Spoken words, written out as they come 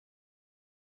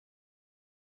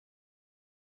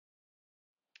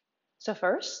So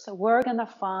first, we're gonna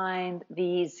find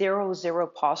the 0, 0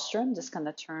 posture. I'm just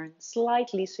gonna turn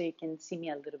slightly so you can see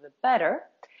me a little bit better.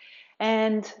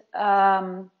 And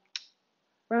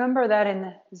remember that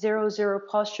in 0, 0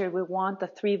 posture, we want the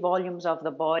 3 volumes of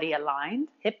the body aligned: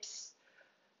 hips,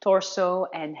 torso,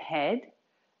 and head.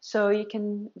 So you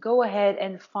can go ahead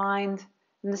and find,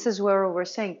 and this is where we're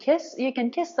saying kiss, you can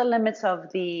kiss the limits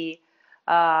of the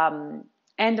um,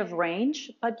 end of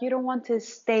range, but you don't want to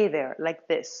stay there like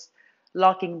this,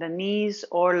 locking the knees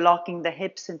or locking the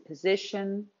hips in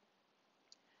position.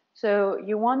 So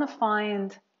you want to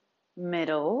find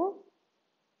middle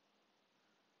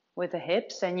with the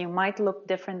hips, and you might look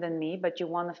different than me, but you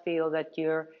want to feel that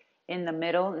you're in the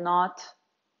middle, not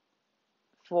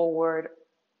forward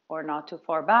or not too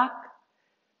far back.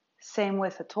 Same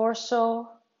with the torso.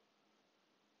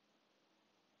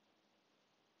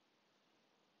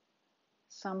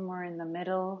 Somewhere in the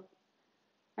middle.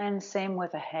 And same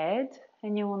with the head.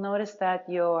 And you will notice that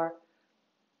your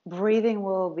breathing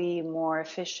will be more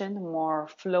efficient, more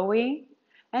flowy,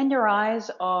 and your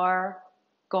eyes are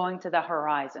going to the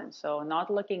horizon. So not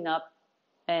looking up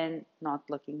and not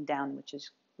looking down, which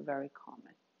is very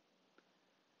common.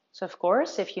 So of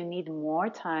course, if you need more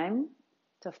time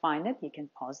to find it, you can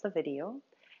pause the video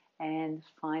and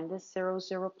find this 0,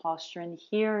 0 posture. And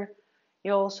here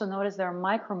you also notice there are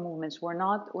micro movements. We're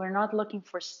not looking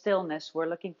for stillness, we're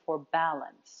looking for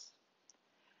balance.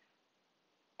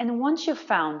 And once you've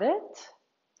found it,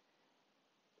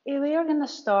 we are going to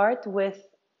start with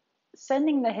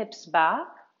sending the hips back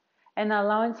and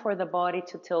allowing for the body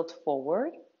to tilt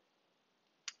forward,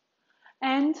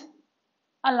 and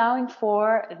allowing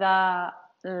for the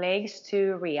legs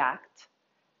to react.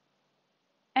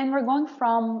 And we're going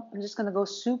from, I'm just going to go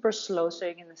super slow so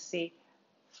you're going to see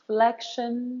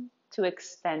flexion to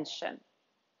extension,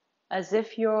 as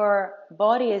if your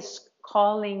body is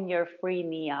calling your free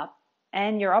knee up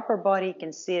and your upper body, you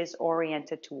can see, is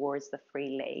oriented towards the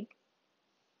free leg.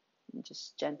 And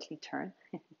just gently turn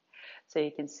so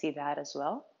you can see that as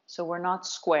well. So we're not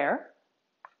square.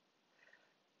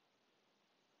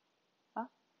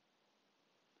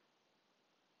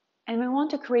 And we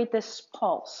want to create this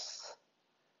pulse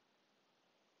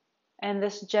and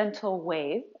this gentle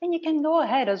wave. And you can go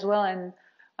ahead as well and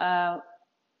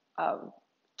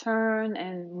turn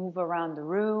and move around the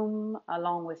room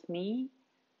along with me.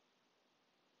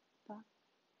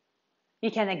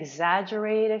 You can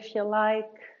exaggerate if you like,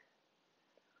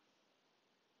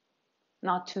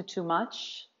 not too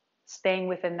much, staying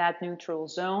within that neutral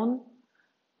zone.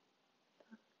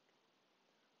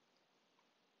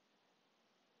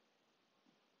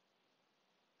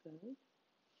 Good.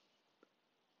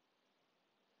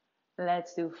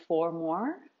 Let's do 4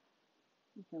 more.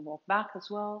 You can walk back as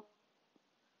well.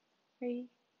 3,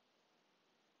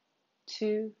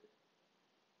 2,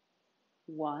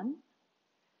 1.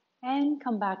 And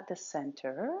come back to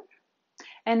center.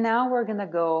 And now we're going to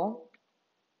go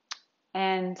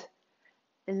and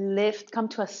lift, come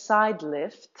to a side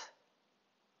lift.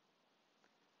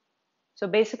 So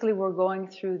basically we're going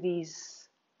through these,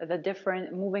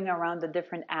 moving around the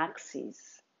different axes.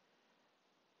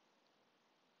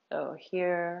 So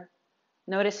here,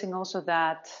 noticing also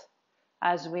that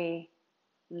as we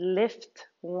lift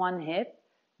one hip,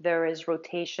 there is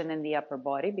rotation in the upper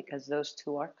body because those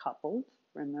two are coupled,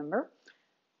 remember?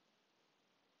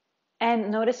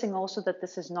 And noticing also that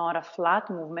this is not a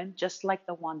flat movement, just like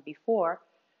the one before,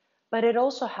 but it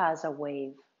also has a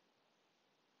wave.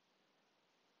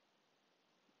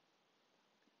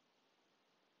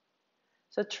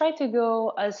 So try to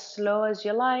go as slow as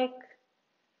you like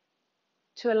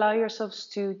to allow yourselves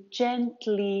to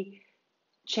gently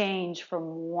change from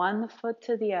one foot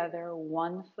to the other,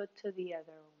 one foot to the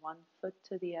other, one foot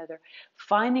to the other,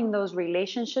 finding those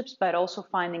relationships, but also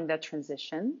finding the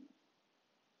transition.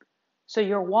 So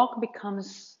your walk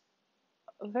becomes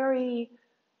very,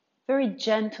 very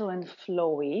gentle and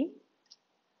flowy.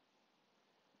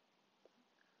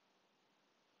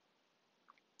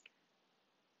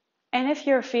 And if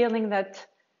you're feeling that,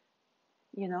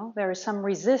 there is some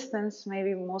resistance,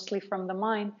 maybe mostly from the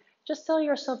mind, just tell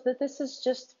yourself that this is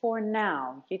just for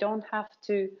now. You don't have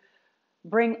to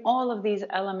bring all of these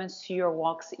elements to your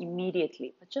walks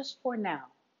immediately, but just for now,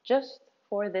 just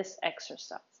for this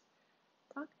exercise.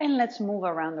 And let's move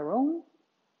around the room.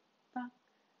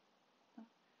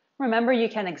 Remember, you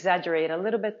can exaggerate a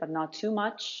little bit, but not too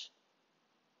much.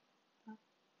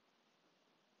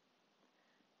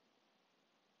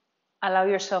 Allow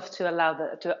yourself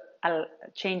to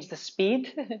change the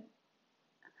speed.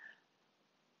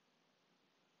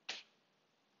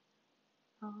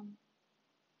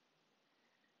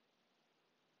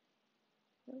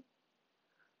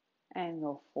 and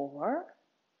go 4,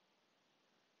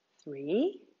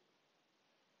 3,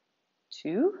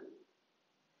 2,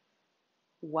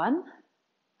 1.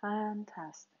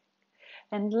 Fantastic.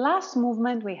 And last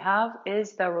movement we have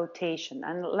is the rotation.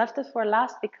 And left it for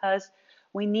last because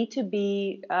we need to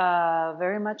be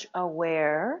very much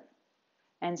aware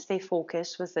and stay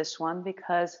focused with this one,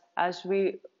 because as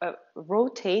we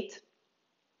rotate,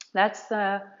 that's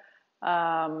a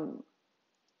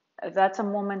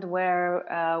moment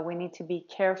where we need to be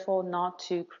careful not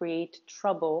to create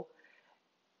trouble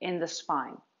in the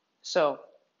spine. So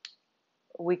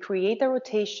we create the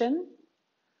rotation.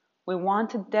 We want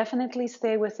to definitely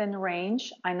stay within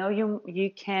range. I know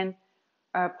you can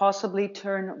possibly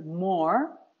turn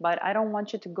more, but I don't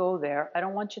want you to go there. I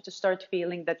don't want you to start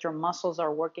feeling that your muscles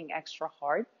are working extra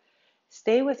hard.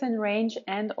 Stay within range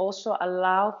and also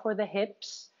allow for the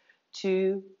hips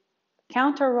to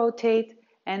counter rotate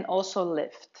and also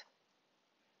lift.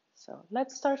 So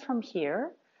let's start from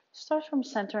here. Start from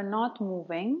center, not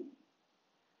moving.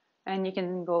 And you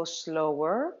can go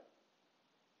slower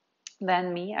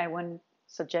than me. I wouldn't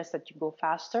suggest that you go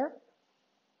faster.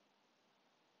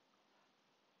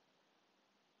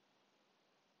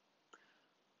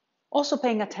 Also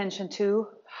paying attention to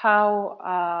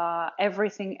how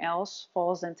everything else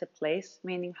falls into place,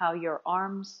 meaning how your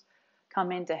arms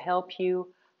come in to help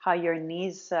you, how your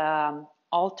knees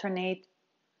alternate,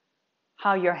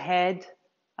 how your head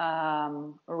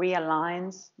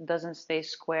realigns, doesn't stay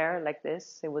square like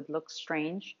this. It would look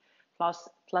strange.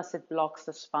 Plus it blocks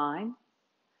the spine.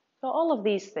 So all of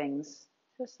these things,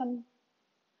 just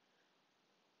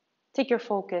take your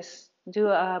focus, do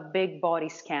a big body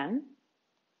scan.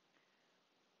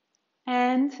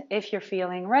 And if you're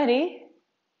feeling ready,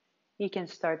 you can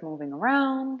start moving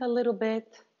around a little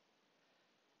bit,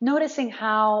 noticing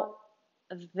how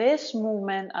this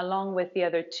movement, along with the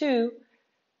other two,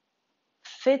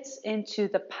 fits into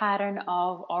the pattern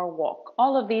of our walk.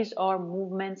 All of these are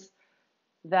movements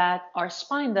that our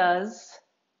spine does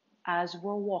as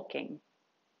we're walking.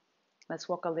 Let's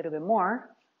walk a little bit more.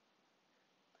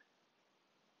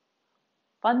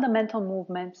 Fundamental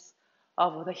movements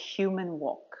of the human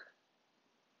walk.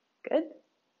 Good.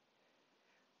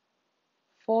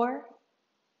 4,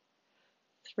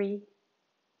 3,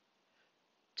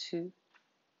 2,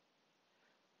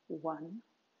 1.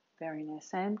 Very nice.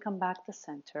 And come back to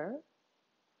center.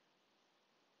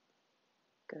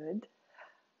 Good.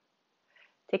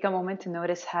 Take a moment to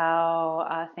notice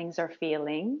how things are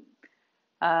feeling.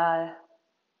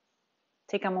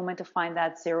 Take a moment to find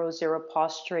that 0-0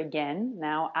 posture again.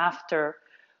 Now, after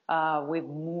we've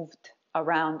moved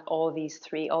around all the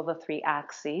three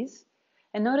axes,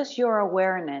 and notice your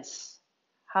awareness,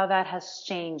 how that has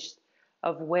changed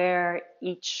of where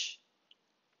each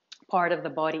part of the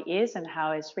body is and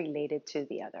how it's related to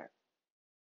the other.